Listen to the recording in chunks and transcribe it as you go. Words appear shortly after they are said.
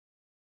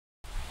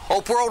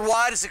Hope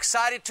Worldwide is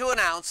excited to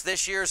announce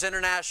this year's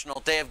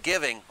International Day of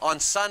Giving on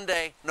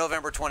Sunday,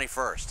 November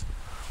 21st.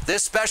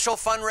 This special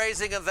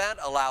fundraising event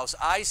allows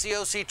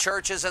ICoC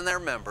churches and their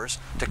members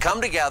to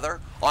come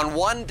together on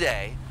one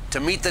day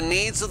to meet the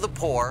needs of the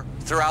poor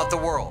throughout the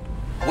world.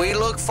 We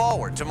look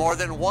forward to more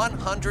than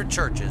 100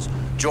 churches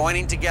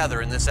joining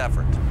together in this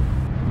effort.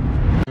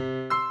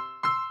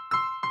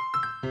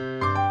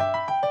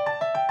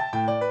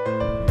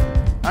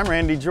 I'm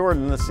Randy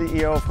Jordan, the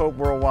CEO of Hope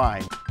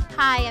Worldwide.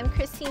 Hi, I'm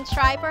Christine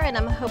Schreiber and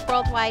I'm a Hope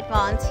Worldwide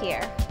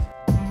volunteer.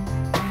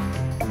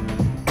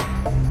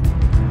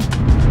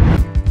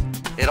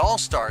 It all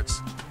starts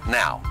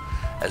now,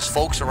 as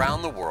folks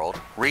around the world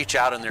reach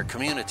out in their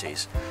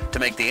communities to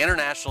make the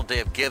International Day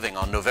of Giving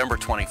on November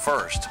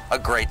 21st a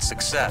great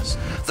success.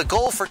 The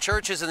goal for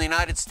churches in the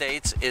United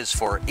States is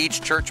for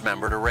each church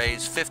member to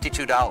raise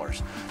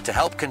 $52 to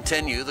help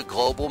continue the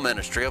global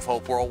ministry of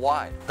Hope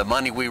Worldwide. The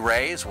money we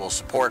raise will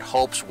support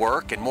Hope's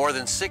work in more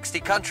than 60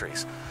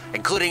 countries,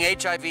 including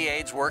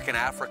HIV/AIDS work in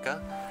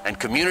Africa and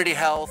community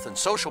health and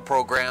social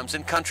programs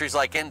in countries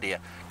like India,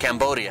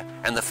 Cambodia,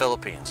 and the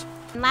Philippines.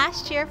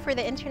 Last year for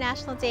the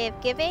International Day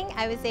of Giving,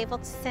 I was able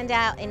to send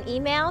out an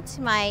email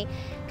to my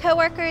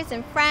coworkers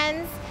and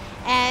friends,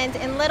 and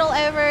in little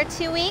over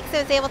 2 weeks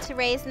I was able to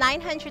raise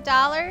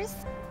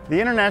 $900. The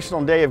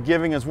International Day of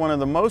Giving is one of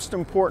the most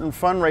important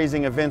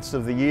fundraising events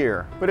of the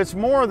year, but it's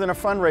more than a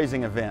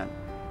fundraising event.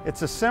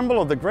 It's a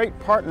symbol of the great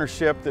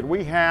partnership that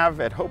we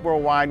have at Hope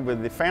Worldwide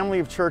with the family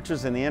of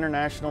churches and the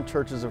International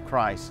Churches of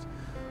Christ.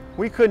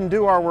 We couldn't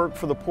do our work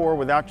for the poor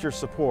without your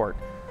support.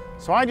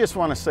 So I just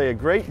want to say a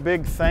great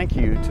big thank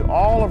you to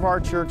all of our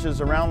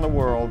churches around the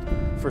world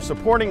for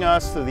supporting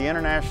us through the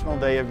International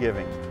Day of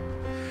Giving.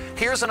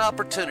 Here's an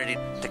opportunity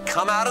to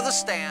come out of the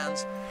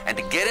stands and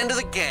to get into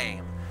the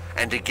game,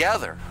 and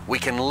together we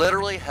can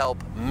literally help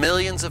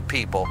millions of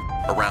people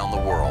around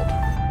the world.